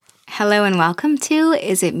Hello and welcome to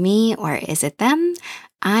Is It Me or Is It Them?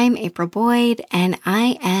 I'm April Boyd and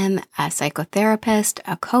I am a psychotherapist,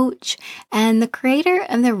 a coach, and the creator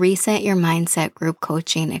of the Reset Your Mindset group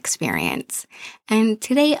coaching experience. And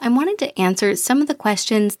today I wanted to answer some of the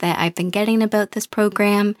questions that I've been getting about this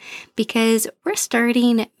program because we're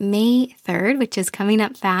starting May 3rd, which is coming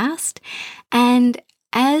up fast. And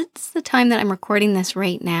as the time that I'm recording this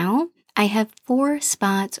right now, I have 4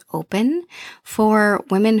 spots open for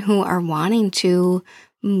women who are wanting to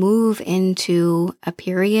move into a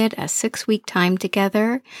period, a 6-week time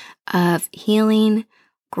together of healing,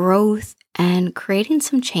 growth, and creating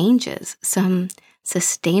some changes, some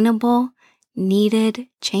sustainable, needed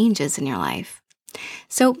changes in your life.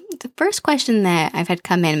 So the first question that I've had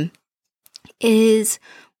come in is,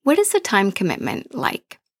 what is the time commitment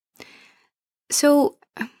like? So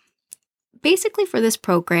basically for this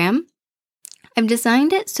program, I've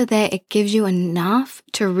designed it so that it gives you enough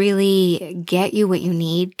to really get you what you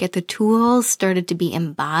need, get the tools started to be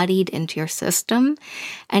embodied into your system,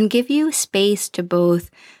 and give you space to both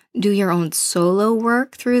do your own solo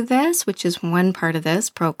work through this, which is one part of this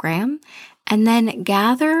program, and then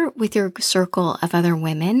gather with your circle of other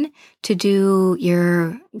women to do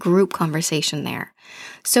your group conversation there.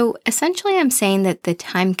 So essentially, I'm saying that the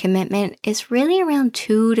time commitment is really around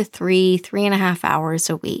 2 to 3.5 hours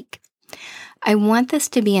a week. I want this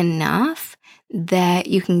to be enough that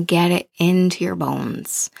you can get it into your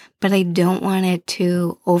bones, but I don't want it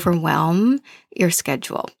to overwhelm your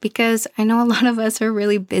schedule because I know a lot of us are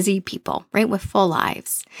really busy people, right, with full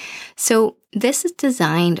lives. So this is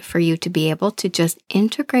designed for you to be able to just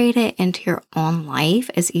integrate it into your own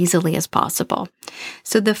life as easily as possible.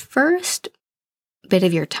 So the first bit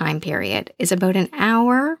of your time period is about an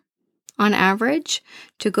hour on average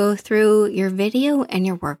to go through your video and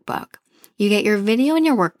your workbook. You get your video and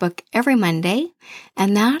your workbook every Monday,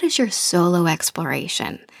 and that is your solo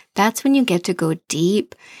exploration. That's when you get to go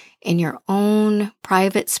deep in your own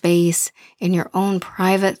private space, in your own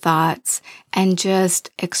private thoughts, and just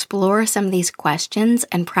explore some of these questions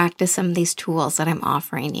and practice some of these tools that I'm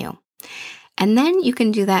offering you. And then you can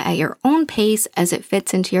do that at your own pace as it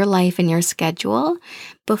fits into your life and your schedule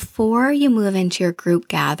before you move into your group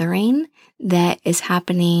gathering that is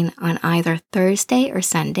happening on either Thursday or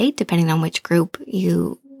Sunday, depending on which group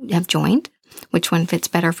you have joined, which one fits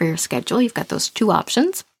better for your schedule. You've got those 2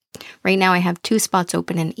 options. Right now I have 2 spots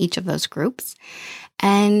open in each of those groups.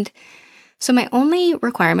 And so my only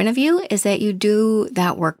requirement of you is that you do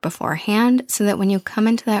that work beforehand so that when you come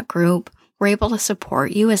into that group, we're able to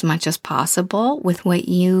support you as much as possible with what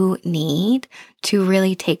you need to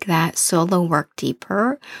really take that solo work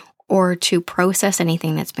deeper or to process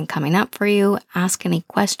anything that's been coming up for you, ask any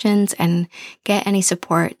questions, and get any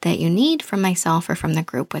support that you need from myself or from the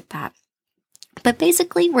group with that. But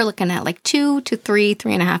basically, we're looking at like 2 to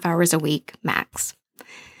 3.5 hours a week max.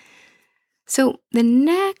 So the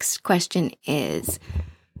next question is,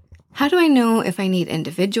 how do I know if I need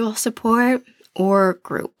individual support or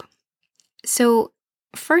group? So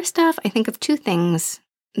first off, I think of 2 things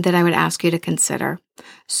that I would ask you to consider.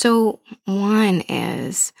 So one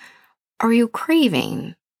is, are you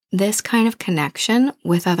craving this kind of connection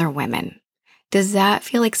with other women? Does that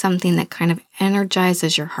feel like something that kind of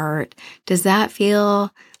energizes your heart? Does that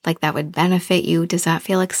feel like that would benefit you? Does that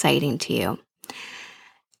feel exciting to you?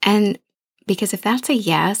 And because if that's a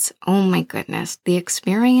yes, oh my goodness, the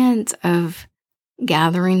experience of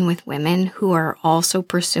gathering with women who are also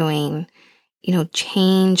pursuing,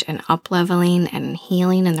 change and up-leveling and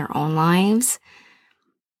healing in their own lives,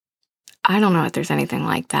 I don't know if there's anything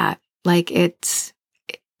like that. Like it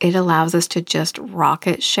allows us to just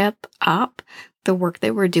rocket ship up the work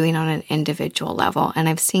that we're doing on an individual level. And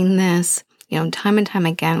I've seen this, time and time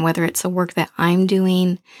again, whether it's the work that I'm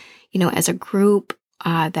doing, as a group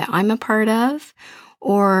that I'm a part of,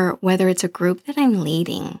 or whether it's a group that I'm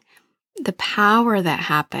leading. The power that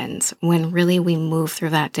happens when really we move through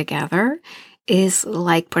that together is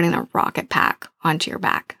like putting a rocket pack onto your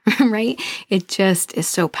back, right? It just is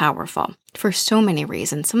so powerful for so many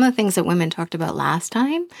reasons. Some of the things that women talked about last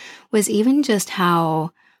time was even just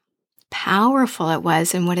how powerful it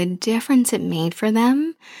was and what a difference it made for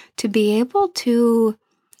them to be able to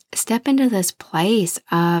step into this place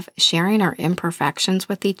of sharing our imperfections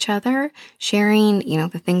with each other, sharing,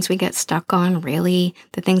 the things we get stuck on, really,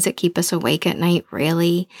 the things that keep us awake at night,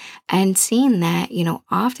 really, and seeing that,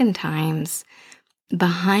 oftentimes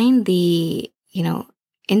behind the,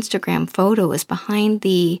 Instagram photos, behind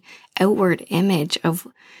the outward image of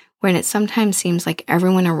when it sometimes seems like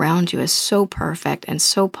everyone around you is so perfect and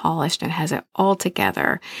so polished and has it all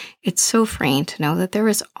together, it's so freeing to know that there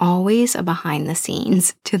is always a behind the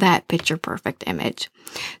scenes to that picture perfect image.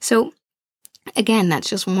 So again, that's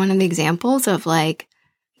just one of the examples of like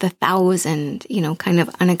the 1,000, kind of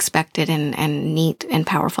unexpected and neat and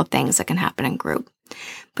powerful things that can happen in group.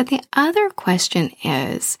 But the other question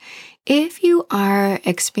is, if you are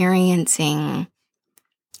experiencing,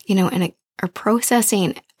 or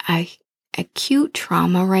processing a acute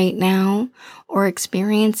trauma right now, or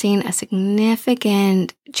experiencing a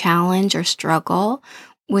significant challenge or struggle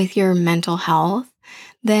with your mental health,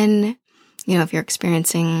 then, if you're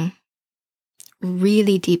experiencing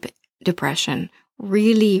really deep depression,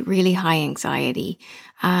 really, really high anxiety,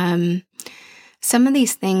 some of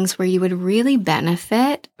these things where you would really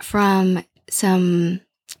benefit from some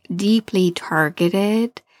deeply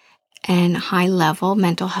targeted and high-level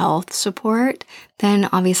mental health support, then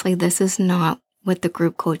obviously this is not what the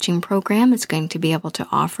group coaching program is going to be able to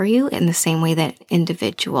offer you in the same way that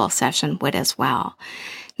individual session would as well.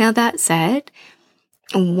 Now, that said,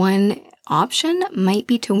 one option might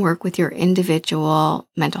be to work with your individual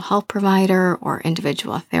mental health provider or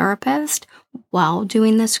individual therapist while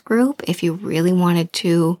doing this group if you really wanted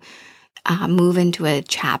to move into a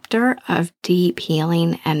chapter of deep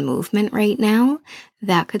healing and movement right now.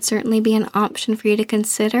 That could certainly be an option for you to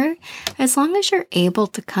consider, as long as you're able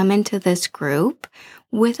to come into this group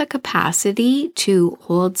with a capacity to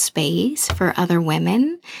hold space for other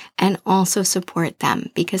women and also support them,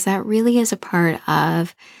 because that really is a part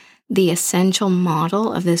of the essential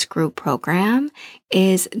model of this group program,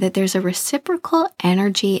 is that there's a reciprocal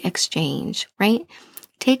energy exchange, right?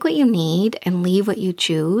 Take what you need and leave what you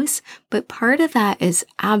choose, but part of that is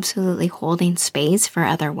absolutely holding space for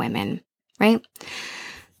other women, right?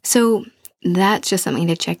 So that's just something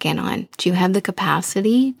to check in on. Do you have the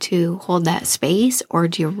capacity to hold that space, or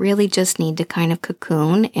do you really just need to kind of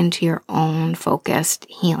cocoon into your own focused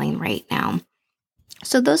healing right now?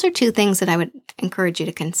 So those are two things that I would encourage you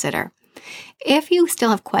to consider. If you still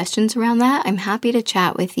have questions around that, I'm happy to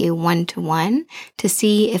chat with you one-to-one to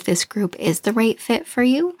see if this group is the right fit for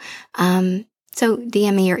you. So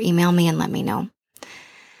DM me or email me and let me know.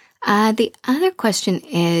 The other question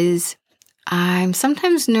is, I'm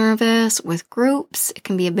sometimes nervous with groups. It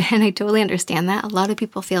can be a bit, I totally understand that. A lot of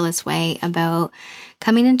people feel this way about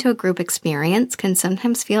coming into a group experience, can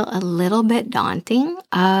sometimes feel a little bit daunting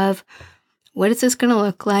of, what is this going to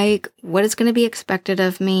look like? What is going to be expected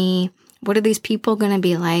of me? What are these people going to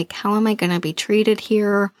be like? How am I going to be treated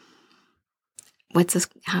here? What's this?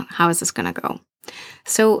 How is this going to go?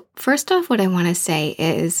 So first off, what I want to say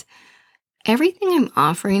is everything I'm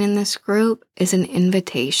offering in this group is an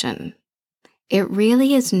invitation. It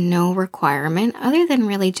really is no requirement other than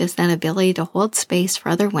really just that ability to hold space for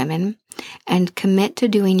other women and commit to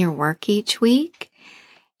doing your work each week.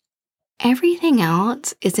 Everything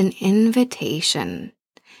else is an invitation.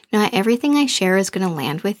 Not everything I share is going to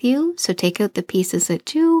land with you, so take out the pieces that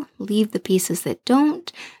do, leave the pieces that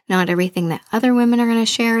don't. Not everything that other women are going to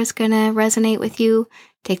share is going to resonate with you.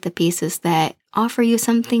 Take the pieces that offer you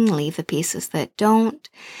something, leave the pieces that don't.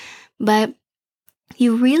 But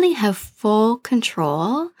you really have full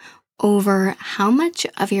control over how much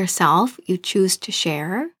of yourself you choose to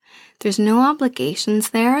share. There's no obligations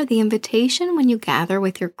there. The invitation when you gather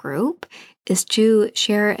with your group is to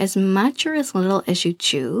share as much or as little as you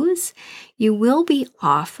choose. You will be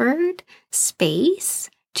offered space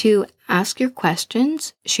to ask your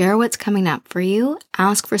questions, share what's coming up for you,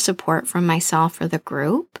 ask for support from myself or the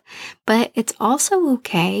group. But it's also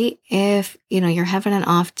okay if, you're having an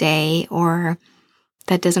off day or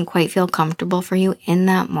that doesn't quite feel comfortable for you in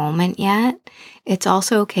that moment yet. It's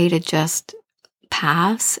also okay to just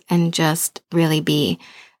pass and just really be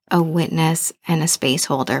a witness and a space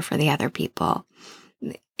holder for the other people.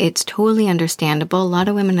 It's totally understandable. A lot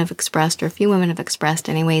of women have expressed, or a few women have expressed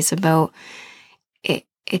anyways, about it.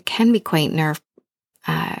 It can be quite nervous.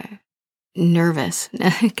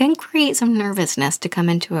 It can create some nervousness to come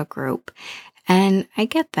into a group. And I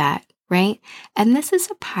get that, right? And this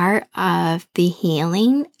is a part of the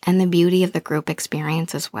healing and the beauty of the group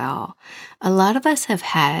experience as well. A lot of us have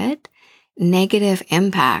had negative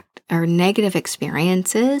impact or negative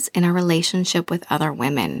experiences in our relationship with other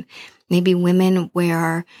women. Maybe women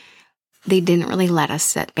where they didn't really let us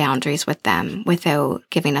set boundaries with them without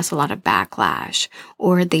giving us a lot of backlash,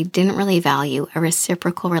 or they didn't really value a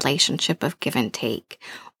reciprocal relationship of give and take,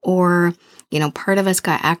 or part of us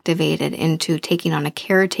got activated into taking on a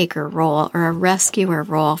caretaker role or a rescuer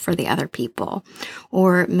role for the other people.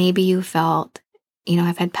 Or maybe you felt,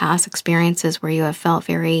 I've had past experiences where you have felt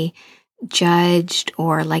very judged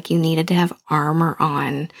or like you needed to have armor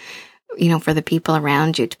on, for the people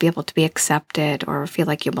around you to be able to be accepted or feel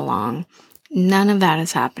like you belong. None of that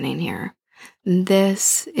is happening here.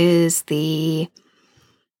 This is the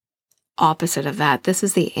opposite of that. This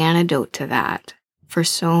is the antidote to that in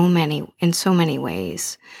so many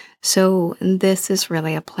ways. So this is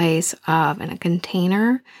really a place and a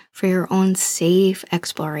container for your own safe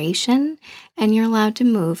exploration, and you're allowed to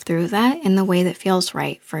move through that in the way that feels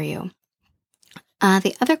right for you.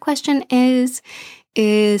 The other question is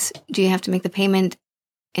do you have to make the payment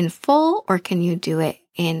in full, or can you do it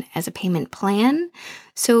as a payment plan?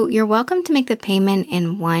 So you're welcome to make the payment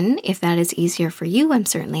in one if that is easier for you. I'm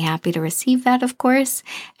certainly happy to receive that, of course.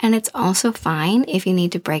 And it's also fine if you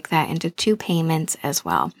need to break that into 2 payments as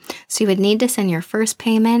well. So you would need to send your first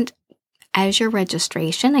payment as your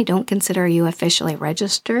registration. I don't consider you officially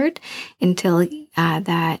registered until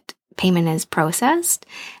that payment is processed.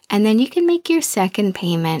 And then you can make your second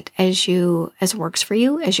payment as works for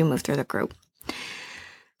you as you move through the group.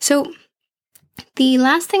 So the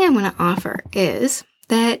last thing I want to offer is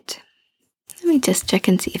that, let me just check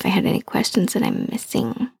and see if I had any questions that I'm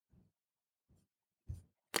missing.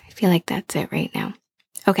 I feel like that's it right now.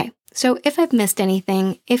 Okay, so if I've missed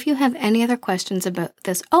anything, if you have any other questions about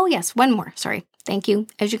this, oh yes, one more, sorry. Thank you.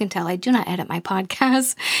 As you can tell, I do not edit my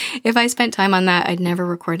podcast. If I spent time on that, I'd never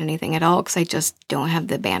record anything at all because I just don't have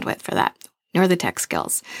the bandwidth for that, nor the tech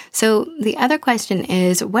skills. So the other question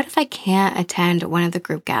is, what if I can't attend one of the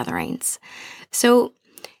group gatherings? So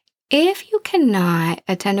if you cannot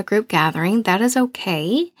attend a group gathering, that is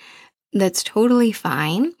okay. That's totally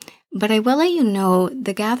fine. But I will let you know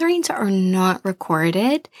the gatherings are not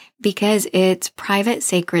recorded because it's private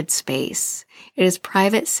sacred space. It is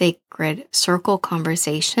private sacred circle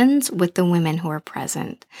conversations with the women who are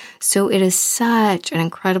present. So it is such an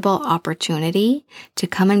incredible opportunity to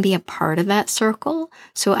come and be a part of that circle.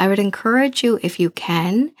 So I would encourage you, if you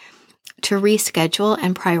can, to reschedule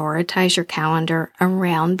and prioritize your calendar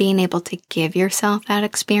around being able to give yourself that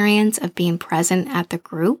experience of being present at the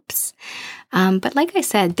groups. But like I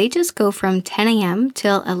said, they just go from 10 a.m.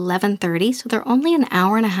 till 11:30, so they're only an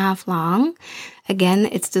hour and a half long. Again,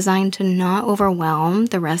 it's designed to not overwhelm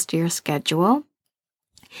the rest of your schedule.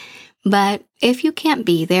 But if you can't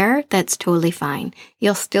be there, that's totally fine.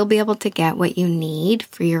 You'll still be able to get what you need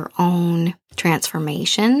for your own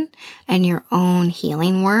transformation and your own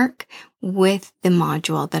healing work with the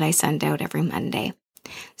module that I send out every Monday.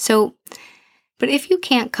 So, but if you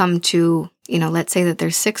can't come to, let's say that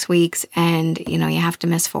there's 6 weeks and, you have to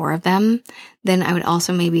miss 4 of them, then I would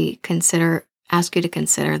also maybe ask you to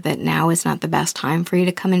consider that now is not the best time for you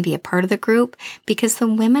to come and be a part of the group, because the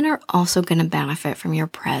women are also going to benefit from your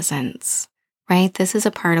presence, right? This is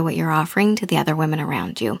a part of what you're offering to the other women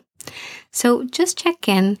around you. So just check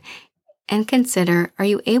in and consider, are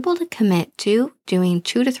you able to commit to doing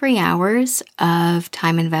 2 to 3 hours of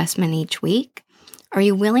time investment each week? Are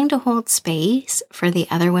you willing to hold space for the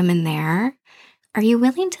other women there? Are you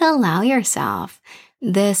willing to allow yourself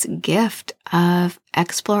this gift of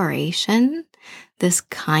exploration, this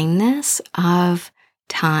kindness of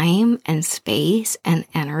time and space and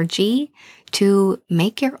energy to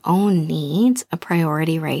make your own needs a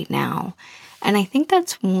priority right now? And I think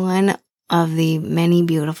that's one of the many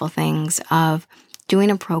beautiful things of doing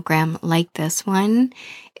a program like this one,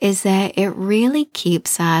 is that it really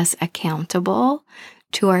keeps us accountable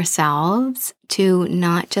to ourselves to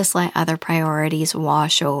not just let other priorities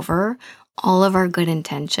wash over all of our good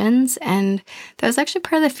intentions. And that was actually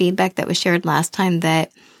part of the feedback that was shared last time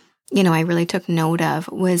that, I really took note of,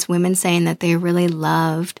 was women saying that they really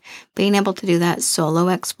loved being able to do that solo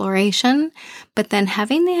exploration, but then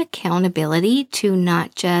having the accountability to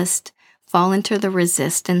not just fall into the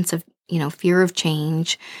resistance of, fear of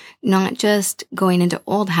change, not just going into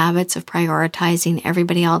old habits of prioritizing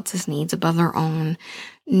everybody else's needs above their own,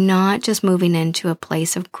 not just moving into a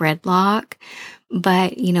place of gridlock,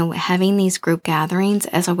 but, having these group gatherings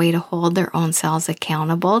as a way to hold their own selves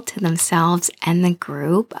accountable to themselves and the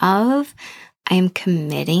group of, I am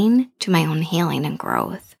committing to my own healing and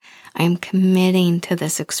growth. I am committing to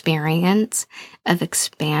this experience of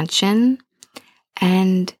expansion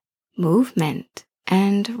and movement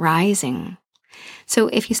and rising. So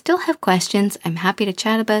if you still have questions, I'm happy to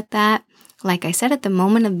chat about that. Like I said, at the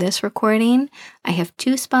moment of this recording, I have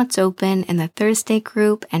 2 spots open in the Thursday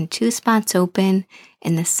group and 2 spots open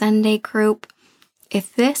in the Sunday group.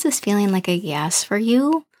 If this is feeling like a yes for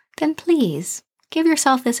you, then please give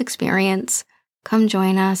yourself this experience. Come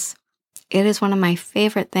join us. It is one of my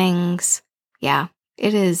favorite things. Yeah,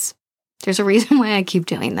 it is. There's a reason why I keep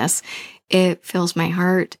doing this. It fills my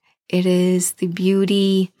heart. It is the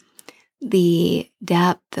beauty, the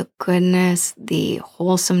depth, the goodness, the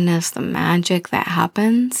wholesomeness, the magic that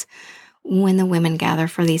happens when the women gather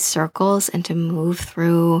for these circles and to move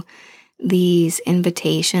through these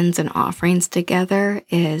invitations and offerings together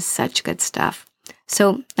is such good stuff.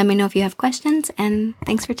 So let me know if you have questions, and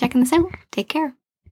thanks for checking this out. Take care.